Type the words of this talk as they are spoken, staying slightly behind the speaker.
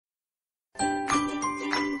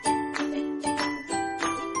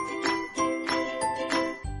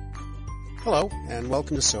Hello, and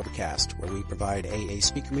welcome to SoberCast, where we provide AA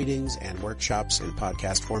speaker meetings and workshops in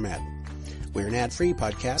podcast format. We're an ad-free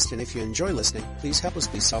podcast, and if you enjoy listening, please help us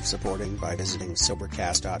be self-supporting by visiting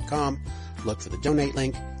Sobercast.com, look for the donate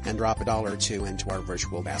link, and drop $1 or $2 into our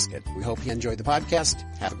virtual basket. We hope you enjoy the podcast.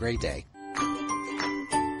 Have a great day.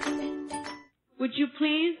 Would you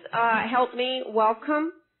please help me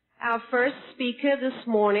welcome our first speaker this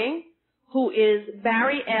morning, who is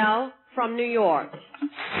Barry L. from New York.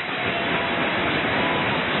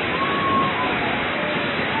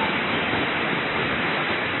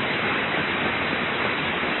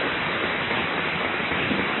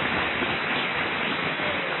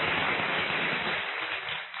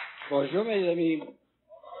 Bonjour, mes amis.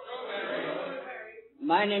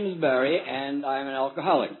 My name is Barry, and I am an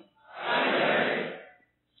alcoholic.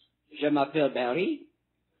 Je m'appelle Barry,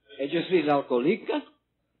 et je suis alcoolique,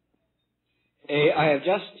 et I have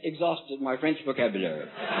just exhausted my French vocabulary.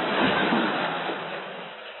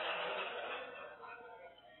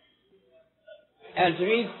 And to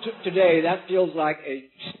me, today, that feels like a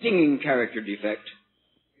stinging character defect,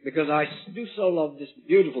 because I do so love this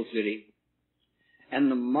beautiful city and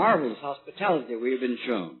the marvelous hospitality we have been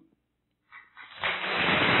shown.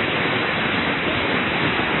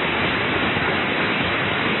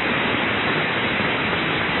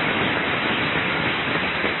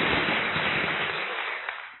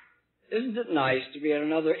 Isn't it nice to be at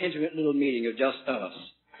another intimate little meeting of just us?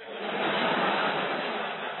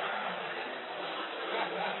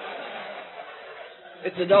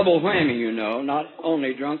 It's a double whammy, you know, not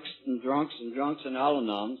only drunks and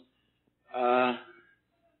Al-Anons,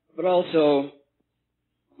 but also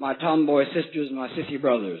my tomboy sisters and my sissy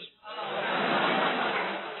brothers.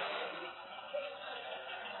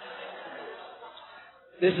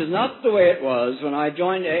 This is not the way it was when I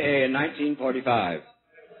joined AA in 1945.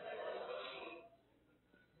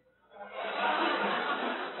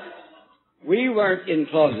 We weren't in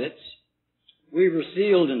closets. We were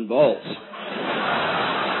sealed in vaults.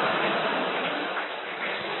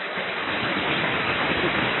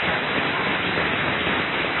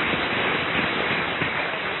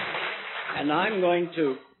 And I'm going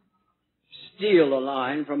to steal a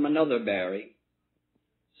line from another Barry,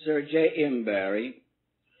 Sir J.M. Barry.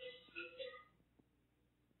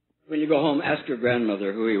 When you go home, ask your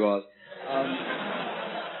grandmother who he was.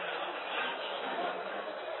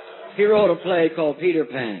 He wrote a play called Peter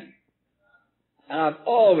Pan. And I've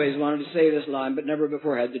always wanted to say this line, but never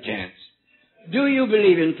before had the chance. Do you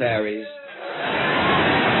believe in fairies?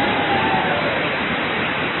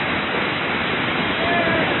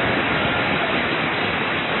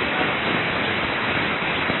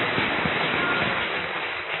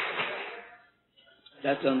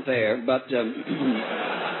 That's unfair, but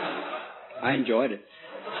I enjoyed it.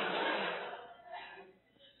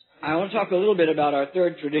 I want to talk a little bit about our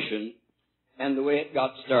third tradition and the way it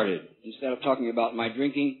got started, instead of talking about my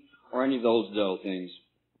drinking or any of those dull things.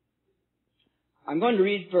 I'm going to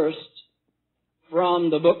read first from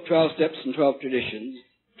the book 12 Steps and 12 Traditions,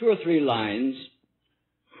 2 or 3 lines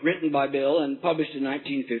written by Bill and published in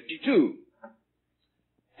 1952.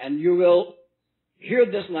 And you will hear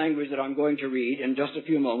this language that I'm going to read in just a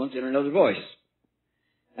few moments in another voice.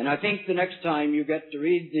 And I think the next time you get to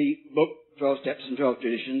read the book 12 Steps and 12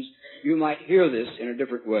 Traditions, you might hear this in a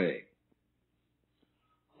different way.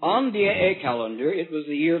 On the AA calendar, it was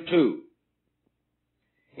the year 2.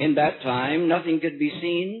 In that time, nothing could be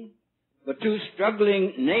seen but 2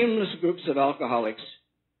 struggling, nameless groups of alcoholics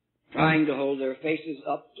trying to hold their faces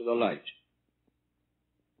up to the light.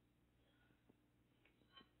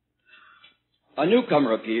 A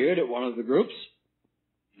newcomer appeared at one of the groups,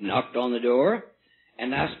 knocked on the door,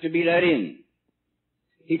 and asked to be let in.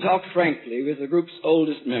 He talked frankly with the group's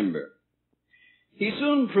oldest member. He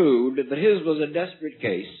soon proved that his was a desperate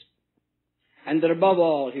case, and that above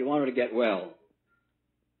all he wanted to get well.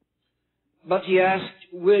 But he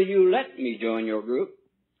asked, will you let me join your group,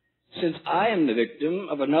 since I am the victim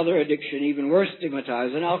of another addiction even worse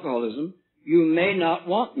stigmatized than alcoholism? You may not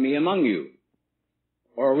want me among you.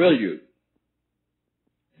 Or will you?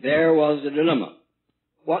 There was the dilemma.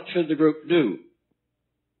 What should the group do?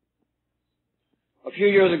 A few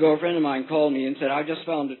years ago, a friend of mine called me and said, I just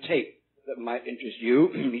found a tape that might interest you.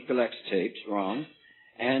 He collects tapes, Ron.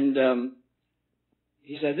 And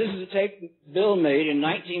he said, this is a tape Bill made in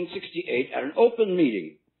 1968 at an open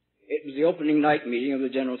meeting. It was the opening night meeting of the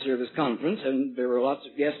General Service Conference, and there were lots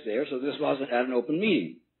of guests there, so this wasn't at an open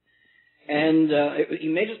meeting. And he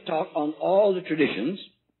made a talk on all the traditions,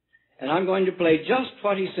 and I'm going to play just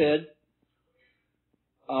what he said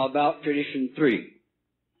about Tradition 3.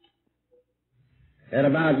 At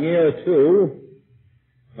about year 2,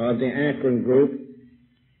 of the Akron group,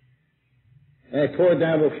 a poor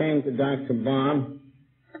devil came to Dr. Bob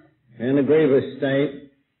in a grievous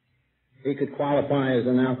state. He could qualify as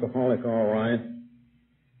an alcoholic all right.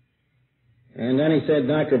 And then he said,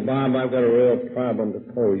 Dr. Bob, I've got a real problem to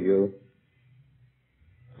pose you.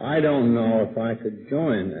 I don't know if I could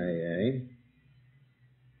join AA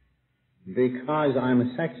because I'm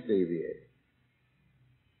a sex deviator.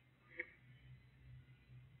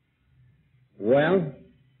 Well,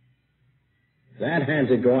 that had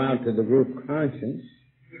to go out to the group conscience.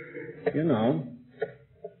 You know,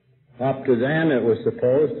 up to then it was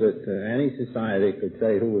supposed that any society could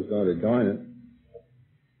say who was going to join it.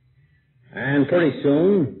 And pretty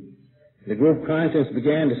soon, the group conscience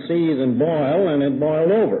began to seethe and boil, and it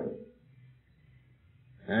boiled over.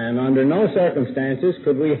 And under no circumstances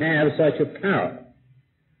could we have such a power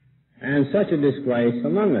and such a disgrace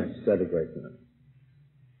among us, said a great man.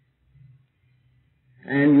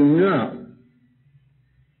 And you know,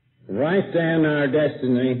 right then our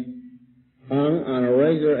destiny hung on a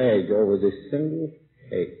razor edge over this single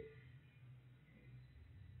case.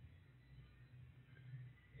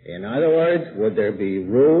 In other words, would there be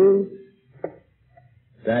rules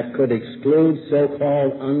that could exclude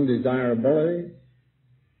so-called undesirabilities?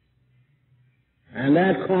 And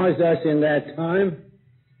that caused us in that time,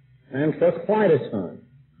 and for quite a time,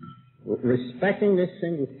 respecting this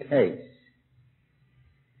single case,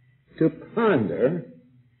 to ponder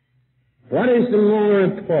what is the more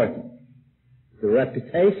important, the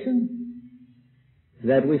reputation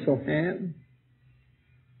that we shall have,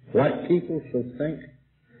 what people shall think,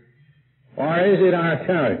 or is it our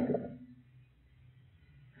character?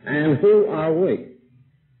 And who are we?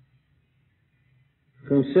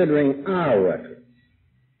 Considering our records,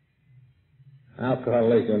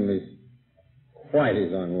 alcoholism is quite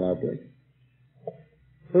as unlovely.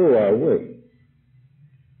 Who are we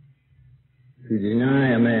to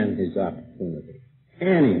deny a man his opportunity?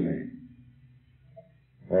 Any man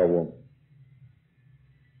or woman.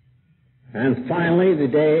 And finally, the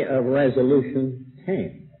day of resolution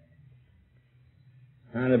came.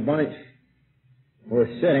 And a bunch were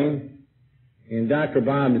sitting in Dr.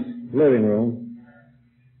 Bob's living room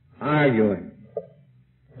arguing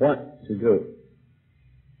what to do.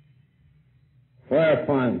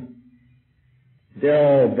 Whereupon dear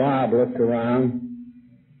old Bob looked around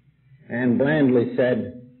and blandly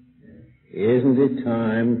said, isn't it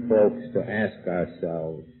time, folks, to ask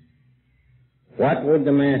ourselves, what would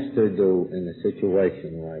the master do in a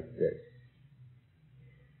situation like this?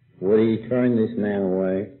 Would he turn this man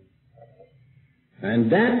away?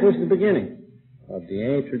 And that was the beginning of the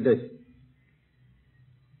AA tradition,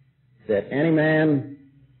 that any man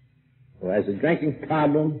who has a drinking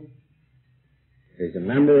problem is a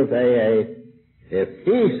member of AA if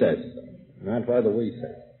he says so, not whether we say so.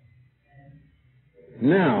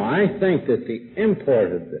 Now, I think that the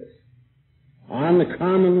import of this on the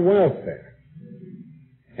common welfare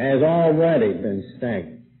has already been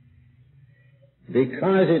stagnant,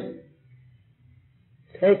 because it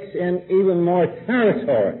takes in even more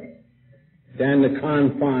territory than the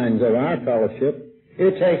confines of our fellowship.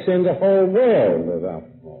 It takes in the whole world of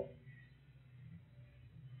alcohol.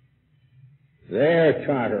 Their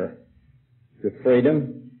charter to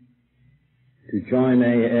freedom to join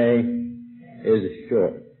AA is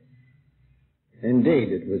assured.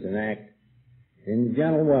 Indeed, it was an act in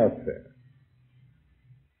general welfare.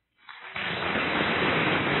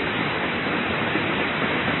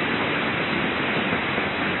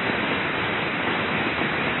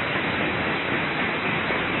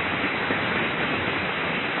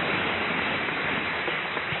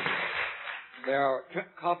 There are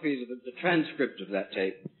copies of the transcript of that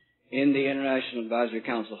tape in the International Advisory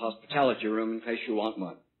Council Hospitality Room in case you want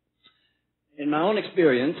one. In my own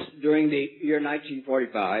experience, during the year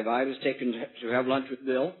 1945, I was taken to have lunch with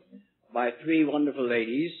Bill by three wonderful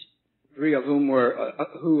ladies, three of whom were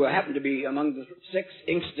who happened to be among the 6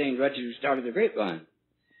 ink-stained wretches who started the grapevine.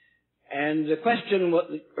 And the question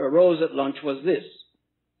that arose at lunch was this.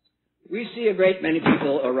 We see a great many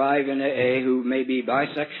people arrive in AA who may be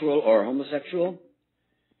bisexual or homosexual,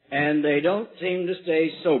 and they don't seem to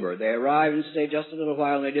stay sober. They arrive and stay just a little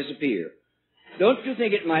while and they disappear. Don't you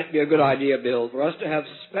think it might be a good idea, Bill, for us to have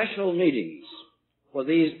special meetings for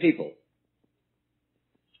these people?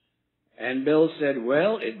 And Bill said,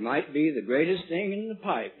 well, it might be the greatest thing in the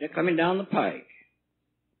pipe. They're coming down the pike.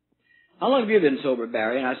 How long have you been sober,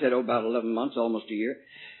 Barry? And I said, about 11 months, almost a year.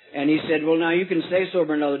 And he said, well, now you can stay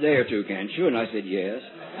sober another day or two, can't you? And I said, yes.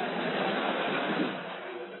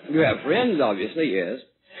 You have friends, obviously, yes.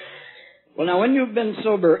 Well, now, when you've been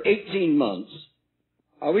sober 18 months,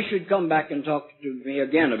 I wish you'd come back and talk to me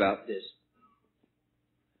again about this,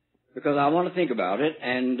 because I want to think about it,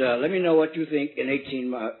 and let me know what you think in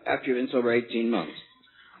 18 after you've been sober 18 months.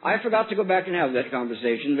 I forgot to go back and have that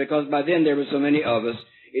conversation because by then there were so many of us,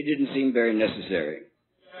 it didn't seem very necessary.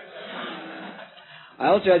 I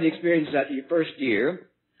also had the experience that the first year,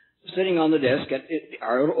 sitting on the desk at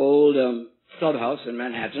our old clubhouse in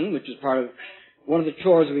Manhattan, which is part of one of the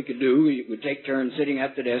chores we could do. We would take turns sitting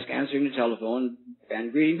at the desk, answering the telephone,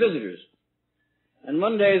 and greeting visitors. And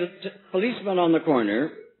one day, the policeman on the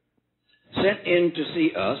corner sent in to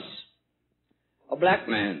see us a black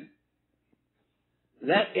man.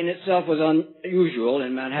 That in itself was unusual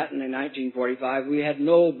in Manhattan in 1945. We had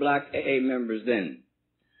no black AA members then.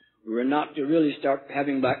 We were not to really start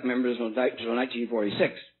having black members until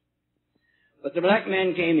 1946. But the black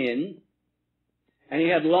man came in, and he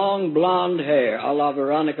had long blonde hair, a la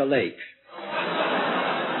Veronica Lake.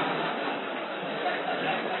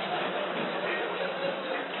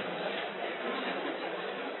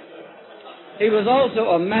 He was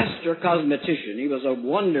also a master cosmetician. He was a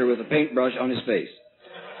wonder with a paintbrush on his face.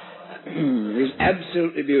 He was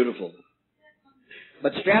absolutely beautiful.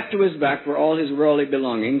 But strapped to his back were all his worldly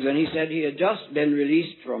belongings, and he said he had just been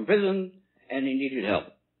released from prison and he needed help.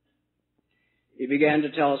 He began to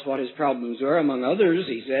tell us what his problems were. Among others,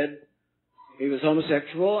 he said he was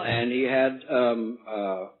homosexual and he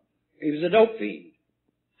was a dope fiend.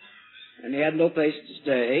 And he had no place to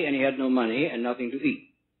stay and he had no money and nothing to eat.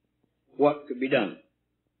 What could be done?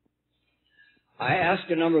 I asked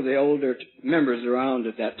a number of the older members around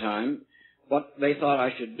at that time what they thought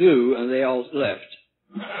I should do, and they all left.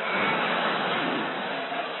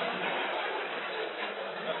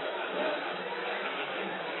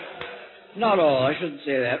 Not all, I shouldn't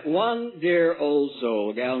say that. One dear old soul,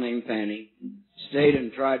 a gal named Fanny, stayed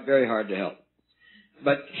and tried very hard to help.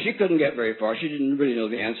 But she couldn't get very far. She didn't really know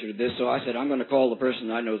the answer to this, so I said, I'm going to call the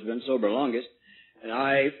person I know has been sober longest. And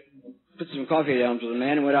I put some coffee down for the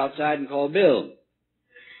man and went outside and called Bill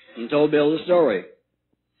and told Bill the story.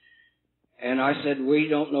 And I said, we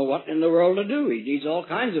don't know what in the world to do. He needs all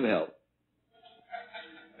kinds of help.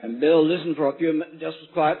 And Bill listened for just was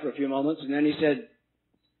quiet for a few moments, and then he said,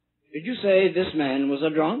 did you say this man was a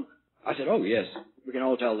drunk? I said, oh, yes. We can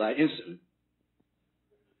all tell that instantly.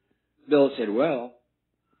 Bill said, well,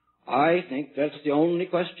 I think that's the only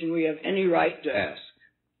question we have any right to ask.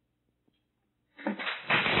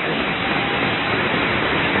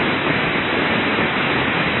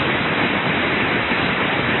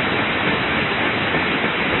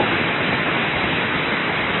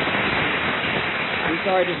 I'm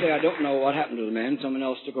sorry to say I don't know what happened to the man. Someone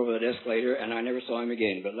else took over the desk later, and I never saw him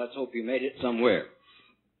again, but let's hope he made it somewhere.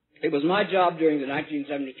 It was my job during the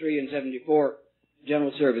 1973 and 74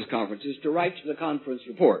 General Service Conferences to write the conference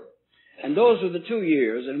report. And those were the 2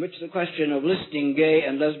 years in which the question of listing gay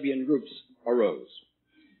and lesbian groups arose.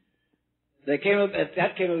 That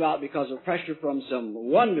came about because of pressure from some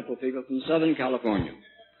wonderful people from Southern California.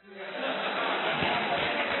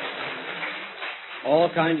 All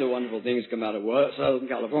kinds of wonderful things come out of Southern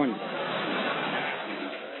California.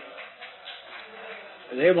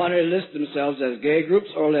 They wanted to list themselves as gay groups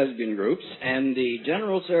or lesbian groups, and the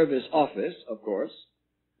General Service Office, of course,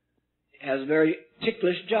 has a very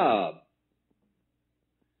ticklish job.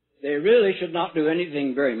 They really should not do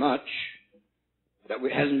anything very much that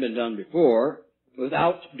hasn't been done before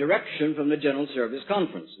without direction from the General Service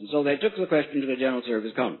Conference. And so they took the question to the General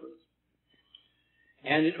Service Conference.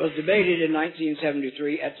 And it was debated in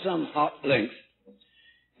 1973 at some hot length.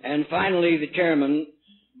 And finally the chairman,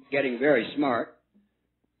 getting very smart,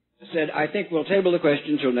 said, I think we'll table the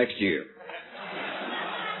question till next year.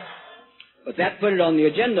 But that put it on the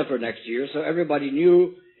agenda for next year, so everybody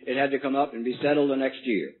knew it had to come up and be settled the next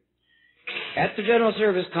year. At the General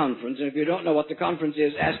Service Conference, and if you don't know what the conference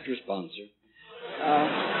is, ask your sponsor.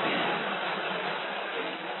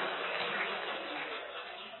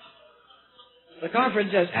 The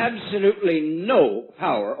conference has absolutely no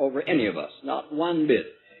power over any of us, not one bit.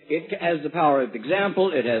 It has the power of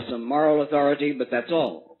example, it has some moral authority, but that's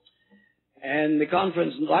all. And the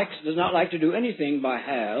conference does not like to do anything by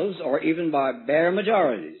halves or even by bare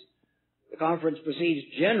majorities. The conference proceeds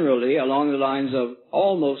generally along the lines of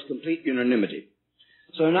almost complete unanimity.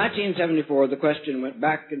 So in 1974, the question went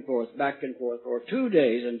back and forth for 2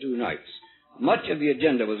 days and 2 nights. Much of the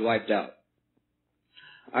agenda was wiped out.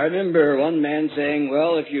 I remember one man saying,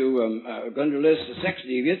 well, if you are going to list the sex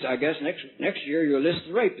deviants, I guess next year you'll list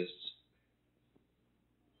the rapists.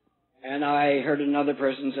 And I heard another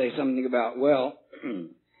person say something about, well,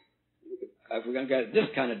 if we're going to get this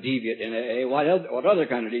kind of deviant in AA, what other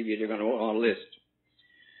kind of deviant are you going to want to list?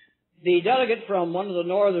 The delegate from one of the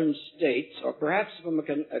northern states, or perhaps from a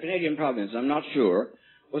Canadian province, I'm not sure,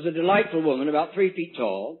 was a delightful woman, about 3 feet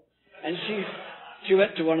tall, and she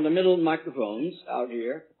went to one of the middle microphones out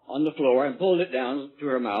here on the floor and pulled it down to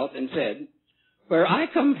her mouth and said, "Where I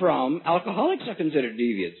come from, alcoholics are considered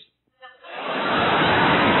deviants."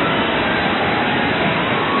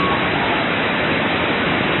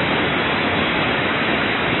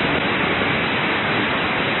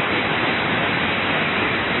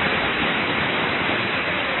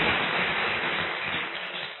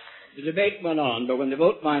 The debate went on, but when the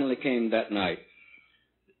vote finally came that night,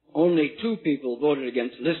 only 2 people voted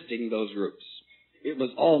against listing those groups. It was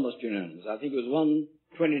almost unanimous. I think it was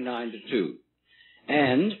 129 to 2.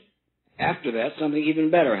 And after that, something even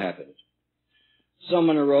better happened.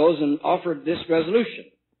 Someone arose and offered this resolution.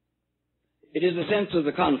 It is the sense of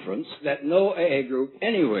the conference that no AA group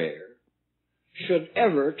anywhere should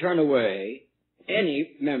ever turn away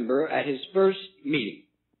any member at his first meeting.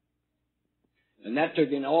 And that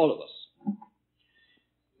took in all of us.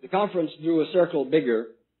 The conference drew a circle bigger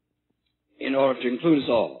in order to include us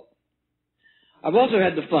all. I've also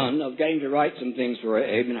had the fun of getting to write some things for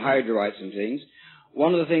AA. I've been hired to write some things.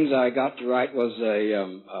 One of the things I got to write was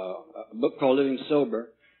a book called Living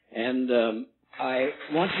Sober, and I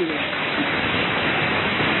want you to...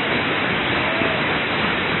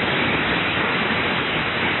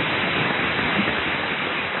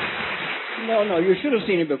 No, you should have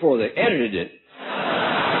seen it before they edited it.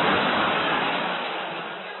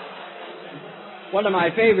 One of my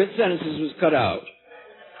favorite sentences was cut out,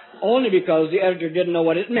 only because the editor didn't know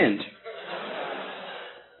what it meant.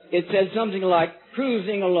 It said something like,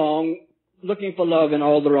 cruising along, looking for love in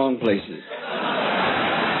all the wrong places.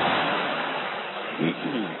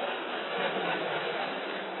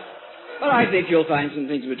 But I think you'll find some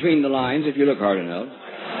things between the lines if you look hard enough.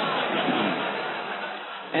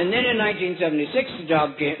 And then in 1976,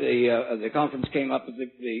 the conference came up with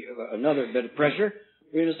another bit of pressure.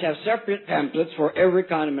 We must have separate pamphlets for every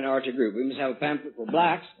kind of minority group. We must have a pamphlet for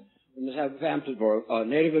blacks. We must have a pamphlet for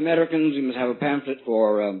Native Americans. We must have a pamphlet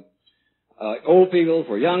for old people,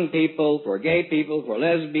 for young people, for gay people, for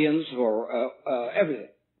lesbians, for everything.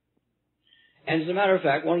 And as a matter of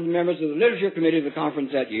fact, one of the members of the literature committee of the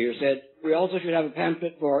conference that year said, we also should have a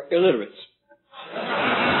pamphlet for illiterates.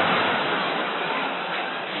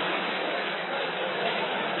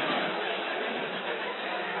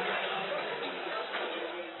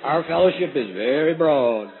 Our fellowship is very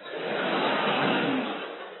broad.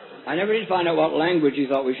 I never did find out what language he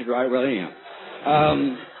thought we should write. Well, anyhow.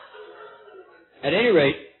 At any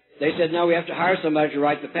rate, they said, now we have to hire somebody to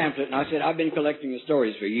write the pamphlet. And I said, I've been collecting the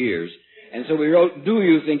stories for years. And so we wrote, Do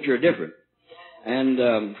You Think You're Different? And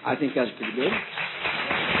I think that's pretty good.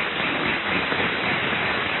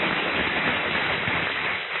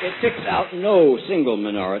 It picks out no single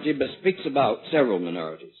minority, but speaks about several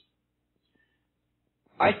minorities.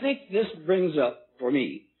 I think this brings up, for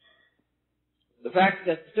me, the fact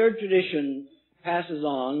that the third tradition passes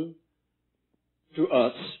on to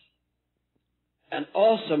us an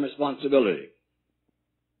awesome responsibility.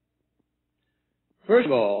 First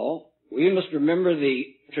of all, we must remember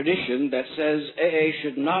the tradition that says AA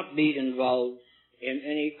should not be involved in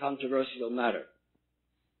any controversial matter.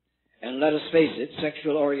 And let us face it,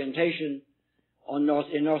 sexual orientation in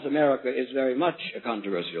North America is very much a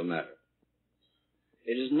controversial matter.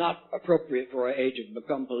 It is not appropriate for AA to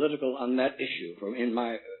become political on that issue, in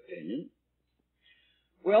my opinion.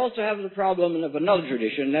 We also have the problem of another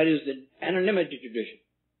tradition, that is the anonymity tradition.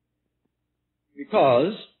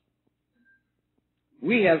 Because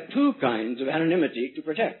we have 2 kinds of anonymity to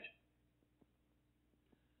protect.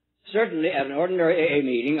 Certainly, at an ordinary AA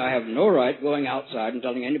meeting, I have no right going outside and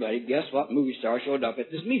telling anybody, guess what movie star showed up at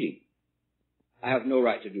this meeting. I have no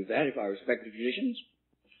right to do that if I respect the traditions.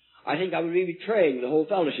 I think I would be betraying the whole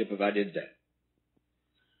fellowship if I did that.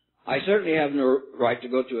 I certainly have no right to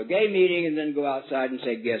go to a gay meeting and then go outside and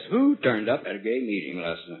say, guess who turned up at a gay meeting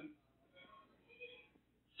last night?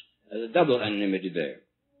 There's a double anonymity there.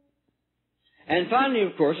 And finally,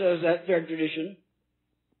 of course, there's that third tradition.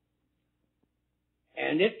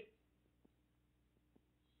 And it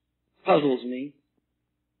puzzles me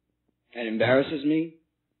and embarrasses me.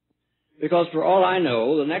 Because for all I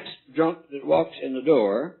know, the next drunk that walks in the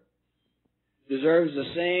door deserves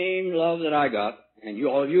the same love that I got, and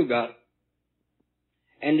all of you got.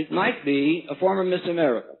 And it might be a former Miss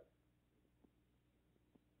America.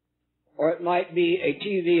 Or it might be a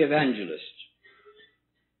TV evangelist.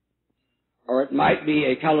 Or it might be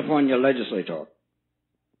a California legislator.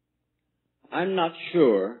 I'm not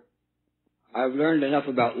sure I've learned enough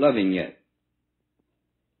about loving yet.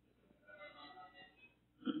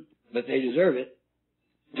 but they deserve it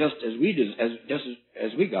just as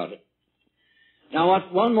we got it. Now,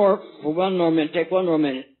 I want take one more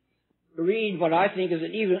minute to read what I think is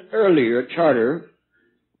an even earlier charter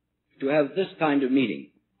to have this kind of meeting.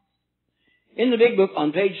 In the big book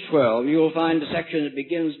on page 12, you will find a section that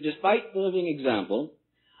begins, despite the living example.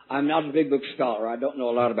 I'm not a big book scholar. I don't know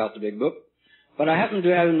a lot about the big book. But I happen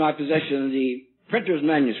to have in my possession the printer's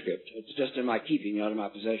manuscript. It's just in my keeping, not in my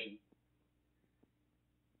possession.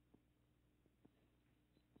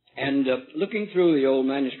 And looking through the old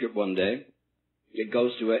manuscript one day, it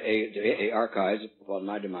goes to AA archives upon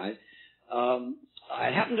my demise, I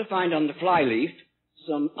happened to find on the flyleaf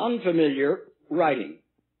some unfamiliar writing.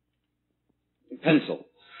 Pencil.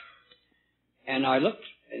 And I looked,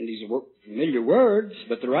 and these were familiar words,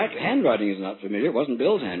 but the handwriting is not familiar. It wasn't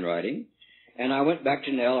Bill's handwriting. And I went back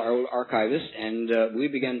to Nell, our old archivist, and we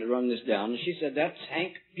began to run this down. And she said, that's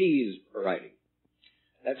Hank P's writing.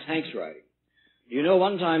 That's Hank's writing. You know,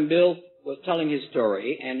 one time Bill was telling his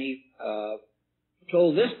story, and he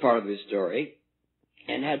told this part of his story,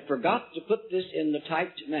 and had forgot to put this in the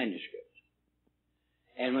typed manuscript.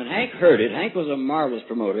 And when Hank heard it, Hank was a marvelous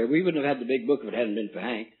promoter. We wouldn't have had the big book if it hadn't been for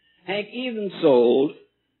Hank. Hank even sold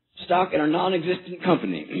stock in a non-existent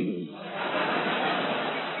company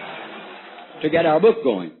to get our book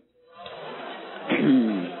going.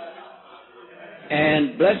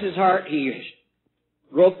 And bless his heart, he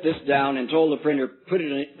wrote this down and told the printer,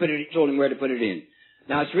 told him where to put it in.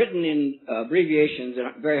 Now, it's written in abbreviations that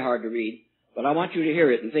are very hard to read, but I want you to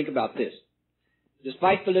hear it and think about this.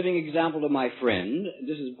 Despite the living example of my friend,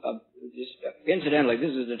 incidentally,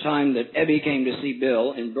 this is the time that Ebby came to see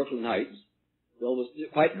Bill in Brooklyn Heights. Bill was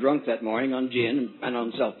quite drunk that morning on gin and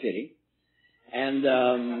on self-pity. And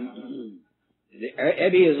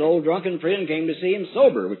Ebby, his old drunken friend, came to see him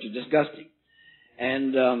sober, which is disgusting.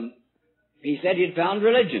 And he said he'd found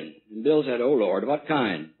religion. And Bill said, oh, Lord, what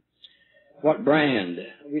kind? What brand?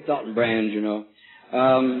 We thought in brands, you know.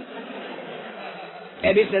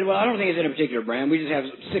 Ebby said, well, I don't think it's any particular brand. We just have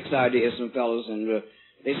 6 ideas, some fellows, and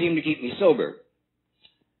they seem to keep me sober.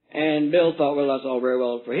 And Bill thought, well, that's all very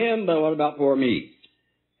well for him, but what about poor me?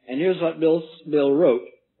 And here's what Bill wrote,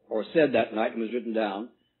 or said that night and was written down.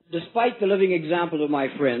 Despite the living example of my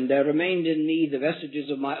friend, there remained in me the vestiges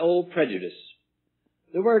of my old prejudice.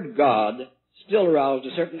 The word God still aroused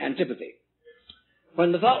a certain antipathy.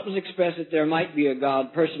 When the thought was expressed that there might be a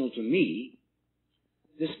God personal to me,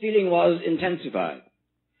 this feeling was intensified.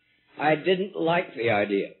 I didn't like the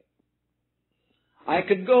idea. I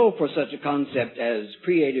could go for such a concept as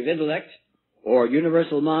creative intellect, or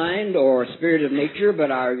universal mind, or spirit of nature,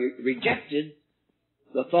 but I rejected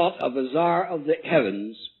the thought of a czar of the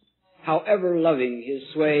heavens, however loving his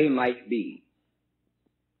sway might be.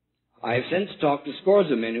 I have since talked to scores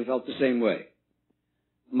of men who felt the same way.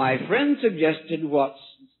 My friend suggested what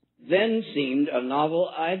then seemed a novel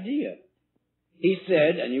idea. He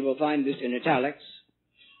said, and you will find this in italics,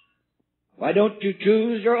 why don't you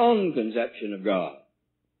choose your own conception of God?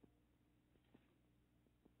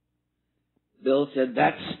 Bill said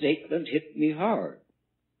that statement hit me hard.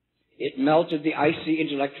 It melted the icy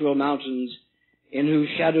intellectual mountains in whose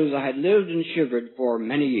shadows I had lived and shivered for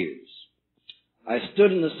many years. I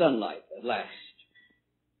stood in the sunlight at last.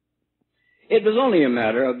 It was only a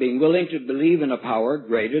matter of being willing to believe in a power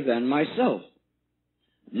greater than myself.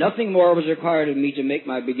 Nothing more was required of me to make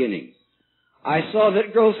my beginning. I saw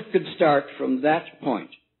that growth could start from that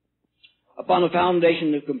point. Upon a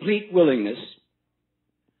foundation of complete willingness,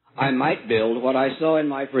 I might build what I saw in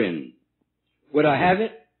my friend. Would I have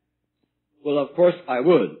it? Well, of course I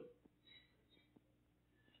would.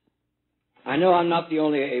 I know I'm not the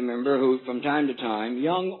only AA member who, from time to time,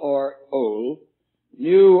 young or old,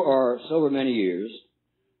 new or sober many years,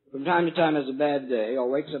 from time to time has a bad day or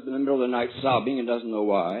wakes up in the middle of the night sobbing and doesn't know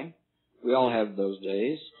why. We all have those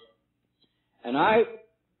days. And I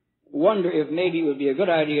wonder if maybe it would be a good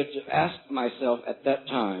idea to ask myself at that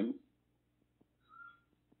time,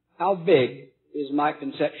 how big is my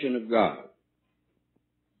conception of God?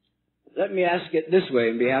 Let me ask it this way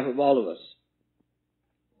on behalf of all of us.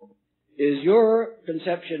 Is your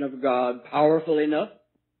conception of God powerful enough?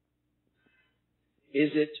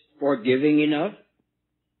 Is it forgiving enough?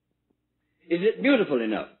 Is it beautiful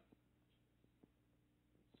enough?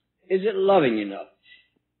 Is it loving enough?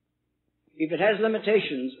 If it has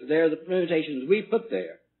limitations, they're the limitations we put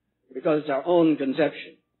there because it's our own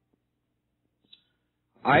conception.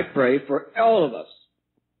 I pray for all of us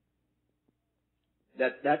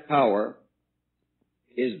that that power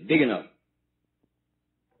is big enough.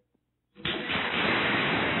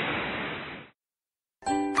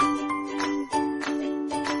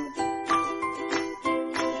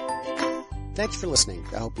 Thanks for listening.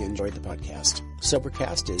 I hope you enjoyed the podcast.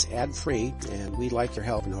 Sobercast is ad-free, and we'd like your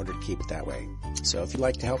help in order to keep it that way. So if you'd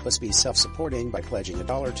like to help us be self-supporting by pledging $1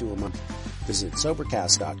 or $2 a month, visit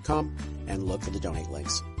Sobercast.com and look for the donate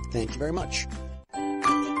links. Thank you very much.